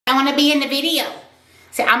want to be in the video.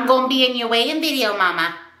 Say, I'm going to be in your weighing video,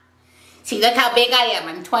 Mama. See, look how big I am.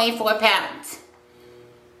 I'm 24 pounds.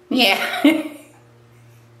 Yeah.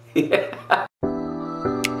 Yeah.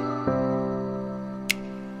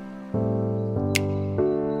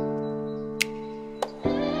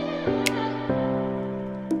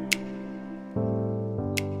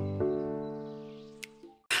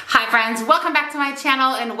 Hi friends, welcome back to my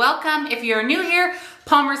channel and welcome if you're new here.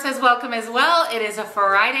 Palmer says welcome as well. It is a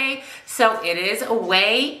Friday, so it is a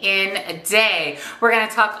weigh-in day. We're going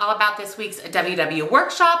to talk all about this week's WW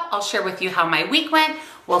workshop. I'll share with you how my week went.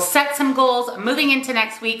 We'll set some goals moving into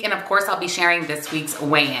next week, and of course I'll be sharing this week's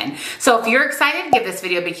weigh-in. So if you're excited, give this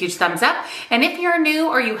video a big huge thumbs up, and if you're new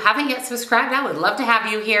or you haven't yet subscribed, I would love to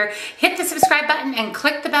have you here. Hit the subscribe button and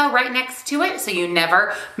click the bell right next to it so you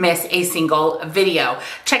never miss a single video.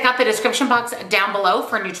 Check out the description box down below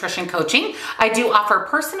for nutrition coaching. I do offer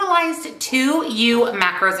personalized to you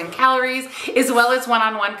macros and calories, as well as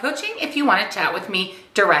one-on-one coaching if you want to chat with me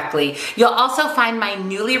directly. You'll also find my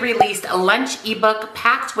newly released lunch ebook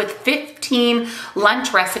packed with 15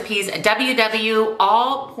 lunch recipes, WW,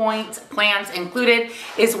 all points, plans included,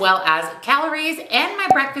 as well as calories, and my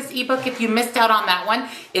breakfast ebook. If you missed out on that one,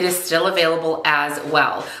 it is still available as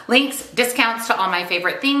well. Links, discounts to all my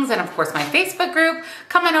favorite things, and of course my Facebook group.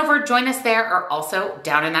 Come on over, join us there, or also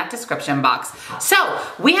down in that description box. So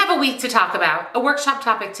we have a week to talk about, a workshop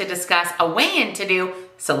topic to discuss, a weigh-in to do,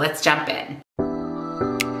 so let's jump in.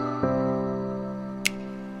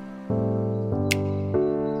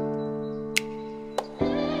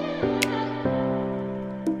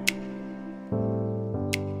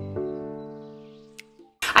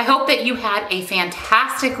 I hope that you had a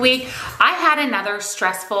fantastic week. I had another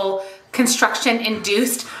stressful,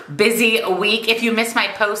 construction-induced busy week. If you missed my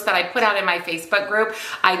post that I put out in my Facebook group,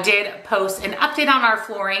 I did post an update on our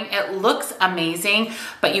flooring. It looks amazing,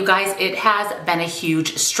 but you guys, it has been a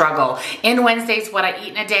huge struggle. In Wednesdays, What I Eat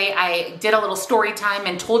in a Day, I did a little story time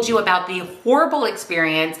and told you about the horrible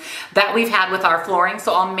experience that we've had with our flooring.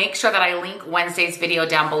 So I'll make sure that I link Wednesday's video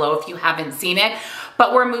down below if you haven't seen it.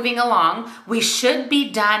 But we're moving along. We should be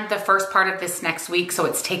done the first part of this next week, so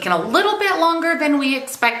it's taken a little bit longer than we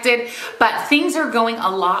expected, but things are going a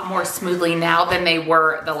lot more smoothly now than they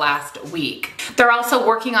were the last week. They're also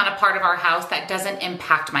working on a part of our house that doesn't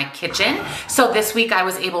impact my kitchen. So this week I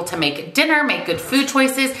was able to make dinner, make good food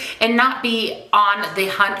choices, and not be on the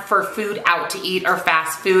hunt for food out to eat or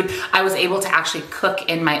fast food. I was able to actually cook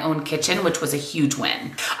in my own kitchen, which was a huge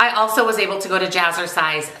win. I also was able to go to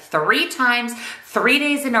Jazzercise 3 times, 3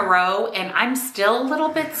 days in a row, and I'm still a little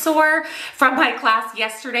bit sore from my class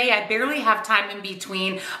yesterday. I barely have time in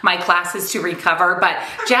between my classes to recover, but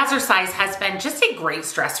Jazzercise has been just a great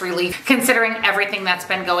stress relief considering everything that's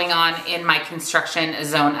been going on in my construction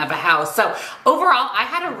zone of a house. So overall, I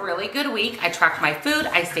had a really good week. I tracked my food,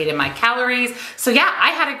 I stayed in my calories. So yeah, I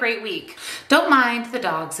had a great week. Don't mind the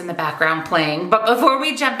dogs in the background playing, but before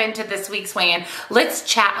we jump into this week's weigh-in, let's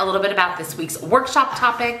chat a little bit about this week's workshop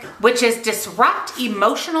topic, which is disrupt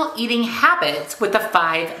emotional eating habits with a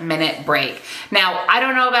 5-minute break. Now, I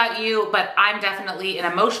don't know about you, but I'm definitely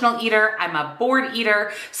an emotional eater. I'm a bored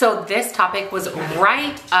eater. So this topic was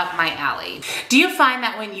right up my alley. Do you find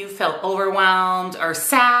that when you feel overwhelmed or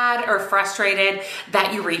sad or frustrated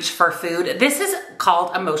that you reach for food? This is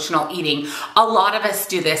called emotional eating. A lot of us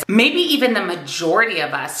do this. Maybe even the majority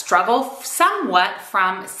of us struggle somewhat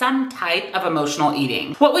from some type of emotional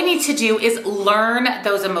eating. What we need to do is learn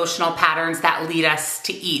those emotional patterns that lead us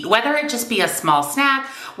to eat, whether it just be a small snack,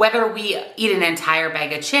 whether we eat an entire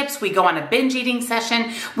bag of chips, we go on a binge eating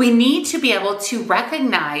session. We need to be able to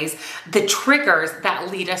recognize the triggers that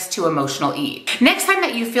lead us to emotional eat. Next time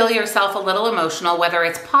that you feel yourself a little emotional, whether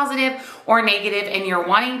it's positive or negative, and you're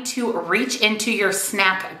wanting to reach into your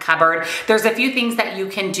snack cupboard, there's a few things that you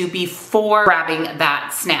can do before grabbing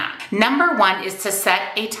that snack. Number 1 is to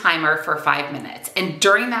set a timer for 5 minutes. And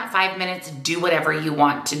during that 5 minutes, do whatever you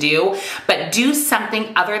want to do, but do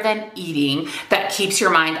something other than eating that keeps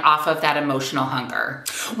your mind off of that emotional hunger.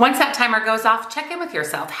 Once that timer goes off, check in with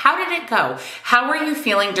yourself. How did it go? How were you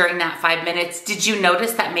feeling during that 5 minutes? Did you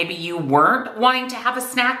notice that maybe you weren't wanting to have a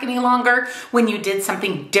snack any longer when you did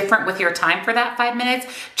something different with your time for that 5 minutes?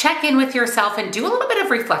 Check in with yourself and do a little bit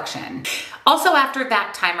of reflection. Also, after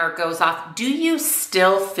that timer goes off, do you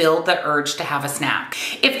still feel the urge to have a snack?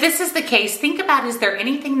 If this is the case, think about, is there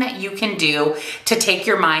anything that you can do to take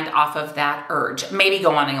your mind off of that urge? Maybe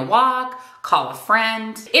go on a walk, call a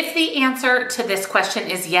friend. If the answer to this question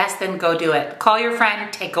is yes, then go do it. Call your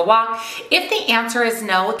friend, take a walk. If the answer is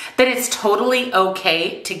no, then it's totally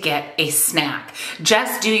okay to get a snack.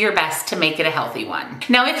 Just do your best to make it a healthy one.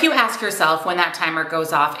 Now, if you ask yourself when that timer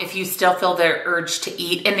goes off, if you still feel the urge to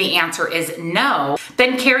eat and the answer is no,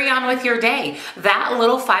 then carry on with your day. That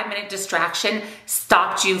little 5-minute distraction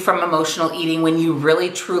stopped you from emotional eating when you really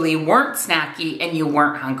truly weren't snacky and you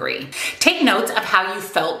weren't hungry. Take notes of how you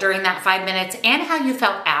felt during that 5 minutes and how you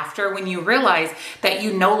felt after when you realized that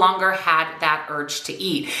you no longer had that urge to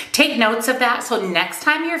eat. Take notes of that so next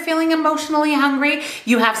time you're feeling emotionally hungry,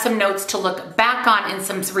 you have some notes to look back on and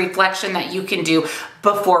some reflection that you can do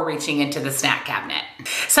before reaching into the snack cabinet.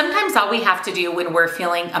 Sometimes all we have to do when we're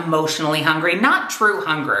feeling emotionally hungry, not true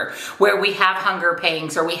hunger, where we have hunger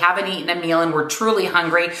pangs or we haven't eaten a meal and we're truly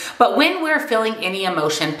hungry, but when we're feeling any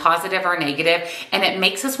emotion, positive or negative, and it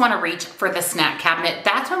makes us want to reach for the snack cabinet,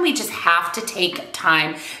 that's when we just have to take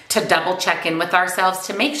time to double check in with ourselves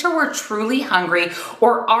to make sure we're truly hungry,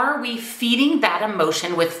 or are we feeding that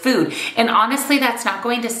emotion with food? And honestly, that's not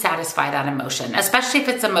going to satisfy that emotion, especially if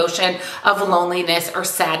it's emotion of loneliness or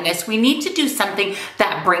sadness. We need to do something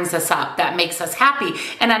that brings us up, that makes us happy.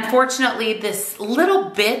 And unfortunately, this little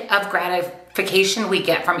bit of gratification we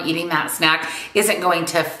get from eating that snack isn't going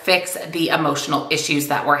to fix the emotional issues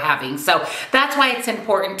that we're having. So that's why it's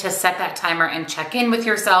important to set that timer and check in with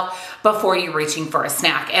yourself before you're reaching for a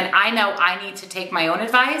snack. And I know I need to take my own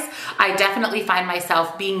advice. I definitely find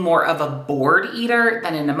myself being more of a bored eater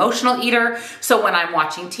than an emotional eater. So when I'm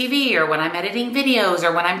watching TV or when I'm editing videos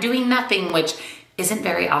or when I'm doing nothing, which isn't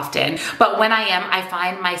very often, but when I am, I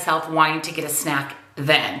find myself wanting to get a snack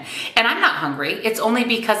then. And I'm not hungry. It's only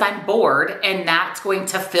because I'm bored, and that's going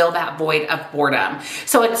to fill that void of boredom.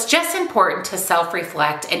 So it's just important to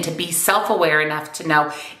self-reflect and to be self-aware enough to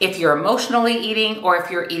know if you're emotionally eating or if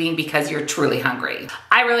you're eating because you're truly hungry.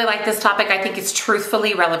 I really like this topic. I think it's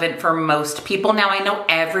truthfully relevant for most people. Now, I know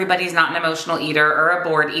everybody's not an emotional eater or a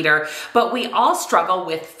bored eater, but we all struggle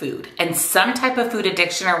with food and some type of food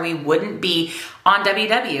addiction, or we wouldn't be on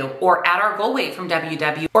WW or at our goal weight from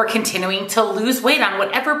WW or continuing to lose weight on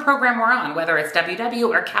whatever program we're on, whether it's WW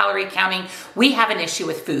or calorie counting. We have an issue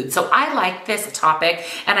with food. So I like this topic,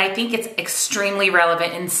 and I think it's extremely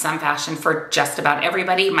relevant in some fashion for just about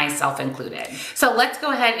everybody, myself included. So let's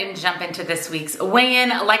go ahead and jump into this week's weigh-in.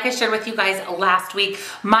 Like I shared with you guys last week,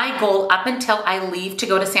 my goal up until I leave to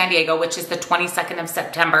go to San Diego, which is the 22nd of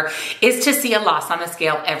September, is to see a loss on the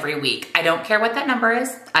scale every week. I don't care what that number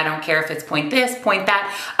is. I don't care if it's point this, point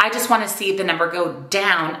that. I just want to see the number go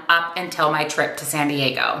down up until my trip to San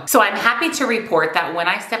Diego. So I'm happy to report that when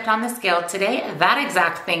I stepped on the scale today, that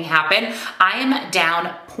exact thing happened. I am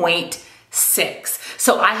down 0.6.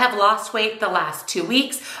 So I have lost weight the last 2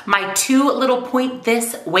 weeks. My 2 little point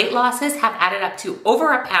this weight losses have added up to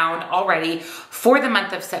over a pound already for the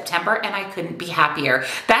month of September, and I couldn't be happier.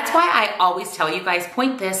 That's why I always tell you guys,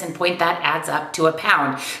 point this and point that adds up to a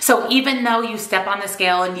pound. So even though you step on the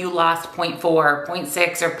scale and you lost 0.4,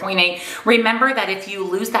 0.6, or 0.8, remember that if you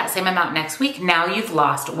lose that same amount next week, now you've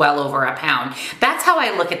lost well over a pound. That's how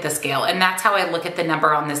I look at the scale, and that's how I look at the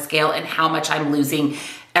number on the scale and how much I'm losing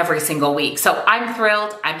every single week. So I'm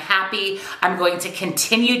thrilled, I'm happy, I'm going to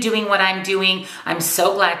continue doing what I'm doing. I'm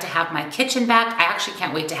so glad to have my kitchen back. I actually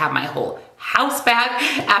can't wait to have my whole house back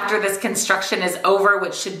after this construction is over,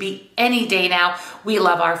 which should be any day now. We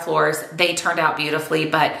love our floors. They turned out beautifully,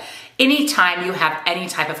 but anytime you have any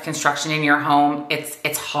type of construction in your home,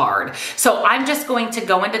 it's hard. So I'm just going to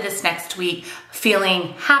go into this next week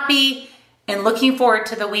feeling happy and looking forward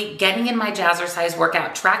to the week, getting in my jazzercise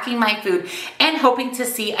workout, tracking my food, and hoping to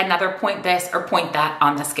see another point this or point that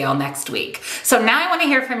on the scale next week. So now I want to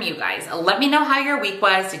hear from you guys. Let me know how your week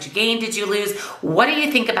was. Did you gain? Did you lose? What do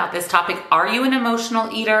you think about this topic? Are you an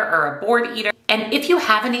emotional eater or a bored eater? And if you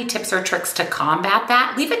have any tips or tricks to combat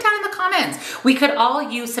that, leave it down in the comments. We could all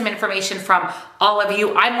use some information from all of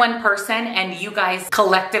you. I'm one person, and you guys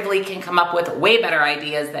collectively can come up with way better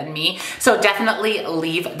ideas than me. So definitely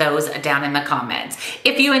leave those down in the comments.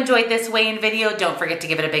 If you enjoyed this weigh-in video, don't forget to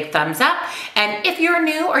give it a big thumbs up. And if you're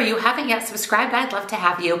new or you haven't yet subscribed, I'd love to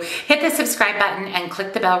have you hit the subscribe button and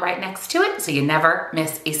click the bell right next to it so you never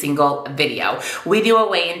miss a single video. We do a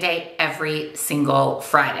weigh-in day every single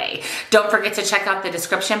Friday. Don't forget to check out the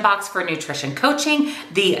description box for nutrition coaching,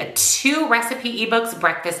 the 2 recipe ebooks,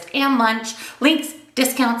 breakfast and lunch, links,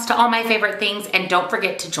 discounts to all my favorite things, and don't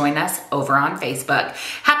forget to join us over on Facebook.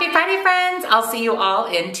 Happy Friday, friends. I'll see you all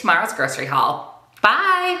in tomorrow's grocery haul.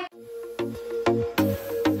 Bye.